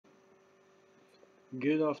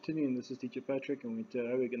Good afternoon, this is Teacher Patrick, and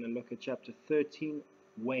today we're going to look at Chapter 13,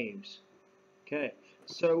 Waves. Okay,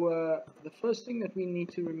 so the first thing that we need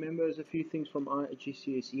to remember is a few things from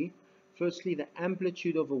IGCSE. Firstly, the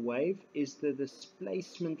amplitude of a wave is the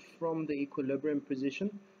displacement from the equilibrium position.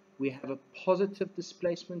 We have a positive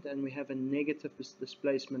displacement and we have a negative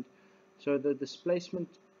displacement. So the displacement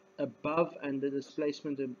above and the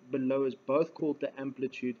displacement below is both called the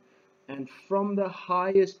amplitude. And from the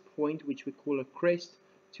highest point, which we call a crest,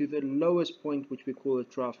 to the lowest point, which we call a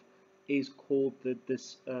trough, is called the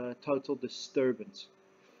total disturbance.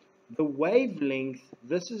 The wavelength,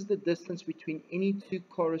 this is the distance between any two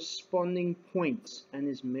corresponding points and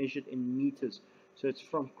is measured in meters. So it's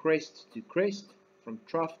from crest to crest, from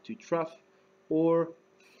trough to trough, or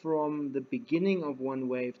from the beginning of one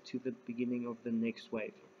wave to the beginning of the next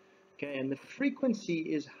wave. Okay, and the frequency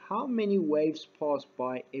is how many waves pass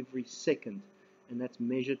by every second, and that's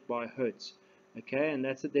measured by hertz. Okay, and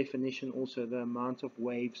that's a definition also, the amount of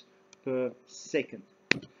waves per second.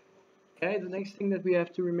 Okay, the next thing that we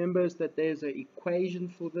have to remember is that there's an equation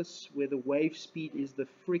for this where the wave speed is the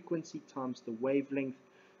frequency times the wavelength.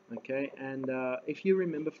 Okay, and if you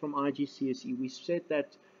remember from IGCSE, we said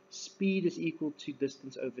that speed is equal to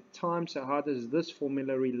distance over time. So how does this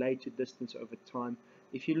formula relate to distance over time?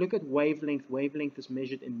 If you look at wavelength, wavelength is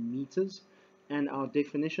measured in meters, and our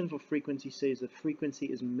definition for frequency says that frequency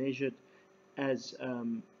is measured as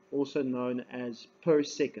also known as per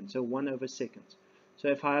second, so 1 over seconds. So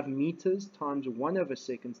if I have meters times 1 over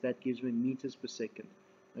seconds, that gives me meters per second.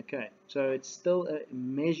 Okay, so it's still a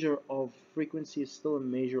measure of frequency, is still a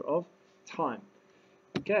measure of time.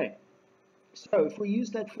 Okay, so if we use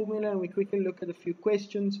that formula and we quickly look at a few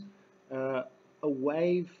questions, a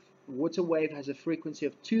water wave has a frequency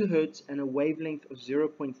of 2 hertz and a wavelength of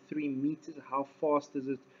 0.3 meters. How fast is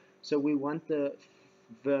it? So we want the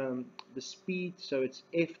speed, so it's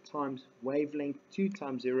f times wavelength 2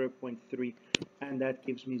 times 0.3, and that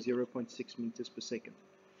gives me 0.6 meters per second.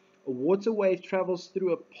 A water wave travels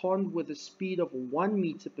through a pond with a speed of 1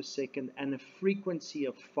 meter per second and a frequency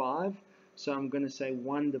of 5. So I'm going to say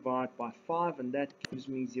 1 divided by 5, and that gives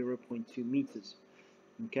me 0.2 meters.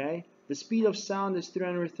 Okay, the speed of sound is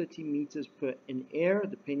 330 meters per in air,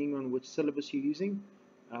 depending on which syllabus you're using.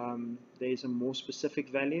 There's a more specific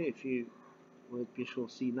value, if you shall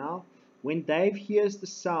see now. When Dave hears the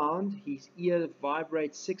sound, his ear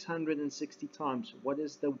vibrates 660 times. What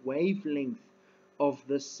is the wavelength of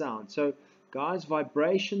this sound? So guys,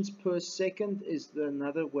 vibrations per second is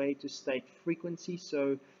another way to state frequency.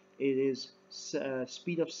 So it is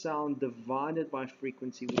speed of sound divided by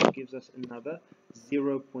frequency, which gives us another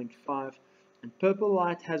 0.5. And purple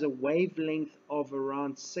light has a wavelength of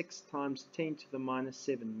around 6 times 10 to the minus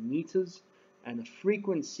 7 meters and a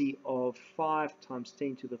frequency of 5 times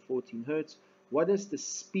 10 to the 14 hertz. What is the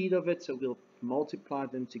speed of it? So we'll multiply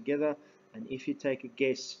them together, and if you take a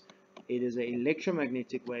guess, it is an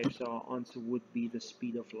electromagnetic wave, so our answer would be the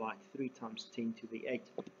speed of light, 3 times 10 to the 8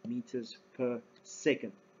 meters per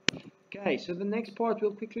second. Okay, so the next part,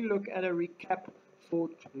 we'll quickly look at a recap for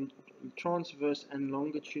transverse and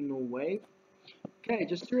longitudinal wave. Okay,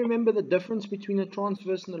 just to remember the difference between a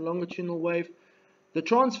transverse and a longitudinal wave. The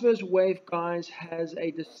transverse wave, guys, has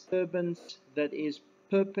a disturbance that is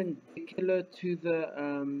perpendicular to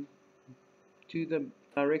the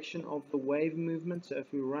direction of the wave movement. So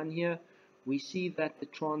if we run here, we see that the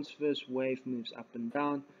transverse wave moves up and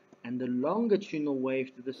down, and the longitudinal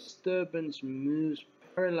wave, the disturbance moves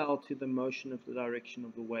parallel to the motion of the direction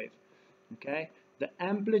of the wave. Okay, the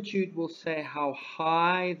amplitude will say how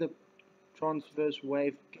high the transverse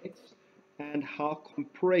wave gets and how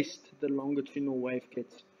compressed the longitudinal wave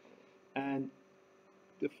gets. And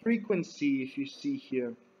the frequency, if you see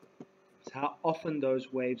here, is how often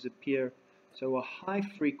those waves appear. So a high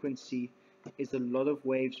frequency is a lot of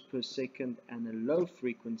waves per second, and a low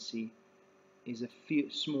frequency is a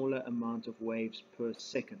few smaller amount of waves per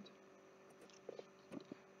second.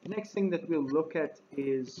 The next thing that we'll look at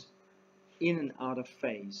is in and out of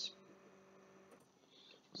phase.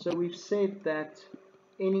 So we've said that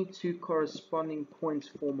any two corresponding points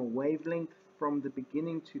form a wavelength from the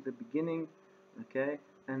beginning to the beginning, okay,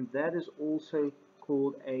 and that is also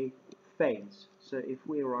called a phase. So if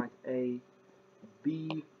we write A,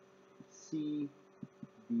 B, C,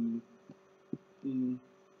 D, E,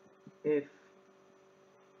 F,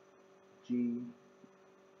 G,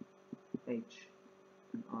 H,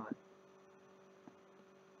 and I,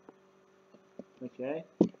 okay,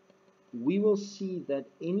 we will see that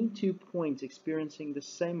any 2 points experiencing the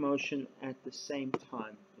same motion at the same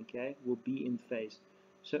time, okay, will be in phase.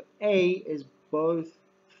 So A is both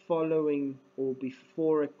following or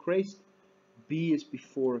before a crest, B is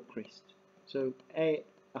before a crest. So A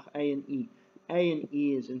and E. A and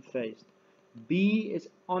E is in phase. B is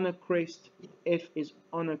on a crest, F is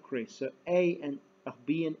on a crest. So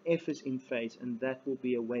B and F is in phase, and that will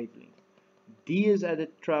be a wavelength. D is at a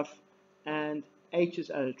trough, and H is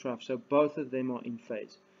at a trough, so both of them are in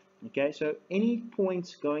phase. Okay, so any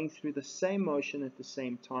points going through the same motion at the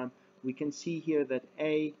same time, we can see here that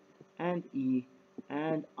A and E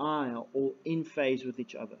and I are all in phase with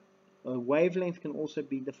each other. A wavelength can also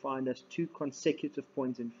be defined as two consecutive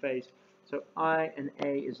points in phase. So I and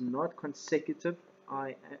A is not consecutive.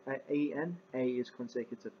 E and A is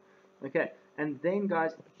consecutive. Okay, and then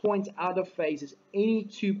guys, points out of phase is any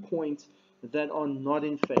 2 points that are not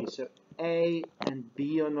in phase. So A and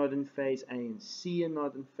B are not in phase, A and C are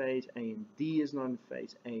not in phase, A and D is not in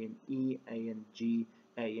phase, A and E, A and G,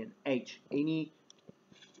 A and H. Any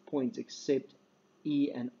points except E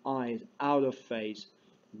and I is out of phase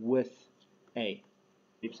with A.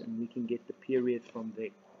 And we can get the period from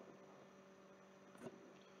there.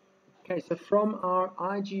 Okay, so from our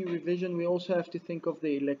IG revision, we also have to think of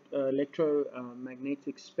the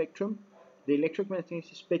electromagnetic spectrum. The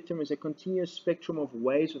electromagnetic spectrum is a continuous spectrum of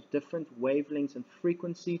waves of different wavelengths and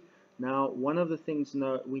frequency. Now, one of the things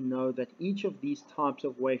we know that each of these types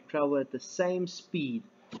of waves travel at the same speed,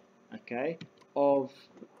 okay,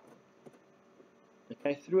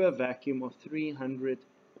 through a vacuum of 300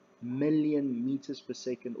 million meters per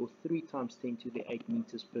second, or 3 times 10 to the 8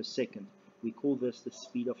 meters per second. We call this the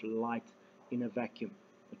speed of light in a vacuum.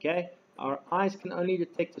 Okay, our eyes can only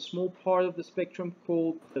detect a small part of the spectrum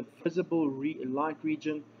called the visible light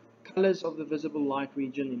region. Colors of the visible light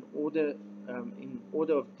region in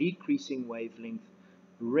order of decreasing wavelength: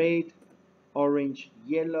 red, orange,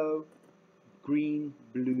 yellow, green,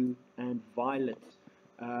 blue, and violet.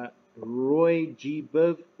 Roy G.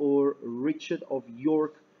 Biv or Richard of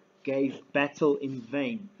York gave battle in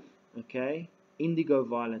vain. Okay, indigo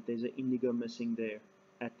violet. There's an indigo missing there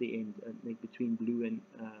at the end, between blue and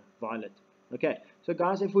violet. Okay, so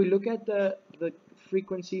guys, if we look at the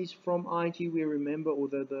frequencies from IG, we remember, or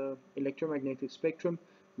the electromagnetic spectrum,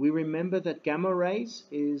 we remember that gamma rays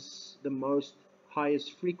is the most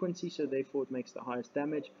highest frequency, so therefore it makes the highest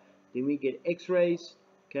damage. Then we get X-rays,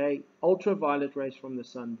 okay, ultraviolet rays from the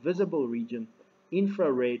sun, visible region,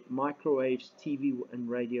 infrared, microwaves, TV and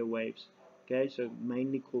radio waves. Okay, so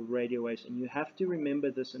mainly called radio waves, and you have to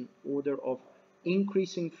remember this in order of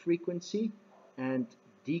increasing frequency and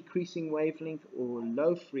decreasing wavelength, or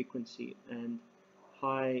low frequency and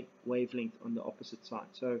high wavelength on the opposite side.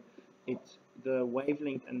 So it's the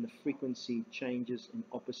wavelength and the frequency changes in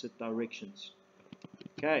opposite directions.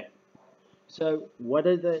 Okay, so what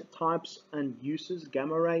are the types and uses?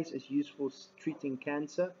 Gamma rays is used for treating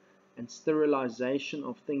cancer and sterilization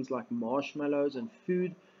of things like marshmallows and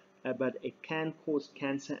food, but it can cause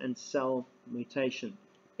cancer and cell mutation.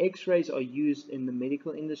 X-rays are used in the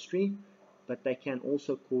medical industry, but they can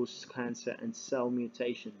also cause cancer and cell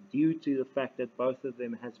mutation due to the fact that both of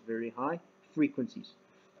them has very high frequencies.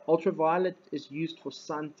 Ultraviolet is used for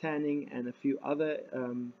sun tanning and a few other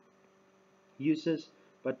uses,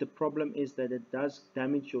 but the problem is that it does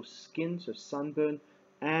damage your skin, so sunburn,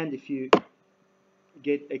 and if you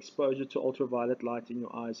get exposure to ultraviolet light in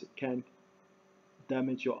your eyes, it can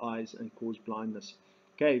damage your eyes and cause blindness.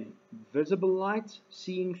 Okay, visible light,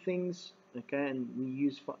 seeing things, okay, and we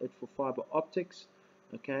use it for fiber optics,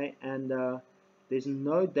 okay, and there's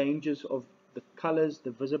no dangers of the colors,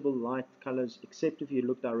 the visible light colors, except if you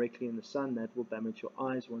look directly in the sun. That will damage your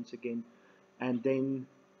eyes once again. And then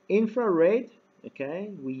infrared,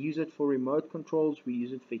 okay, we use it for remote controls, we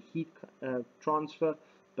use it for heat transfer,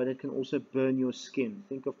 but it can also burn your skin.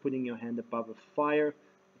 Think of putting your hand above a fire.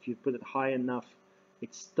 If you put it high enough,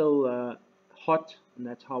 it's still hot, and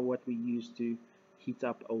that's what we use to heat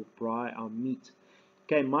up or fry our meat.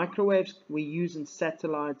 Okay, microwaves we use in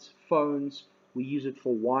satellites, phones, we use it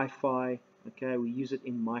for Wi-Fi, okay, we use it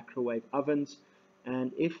in microwave ovens,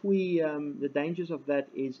 and if we, the dangers of that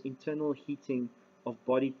is internal heating of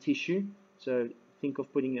body tissue. So think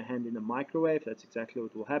of putting your hand in a microwave, that's exactly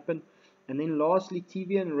what will happen. And then lastly,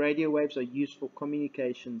 TV and radio waves are used for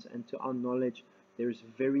communications, and to our knowledge, there is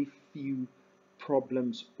very few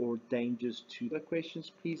problems or dangers to the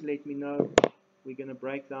questions. Please let me know. We're going to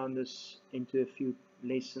break down this into a few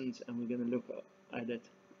lessons, and we're going to look at it.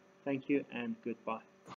 Thank you and goodbye.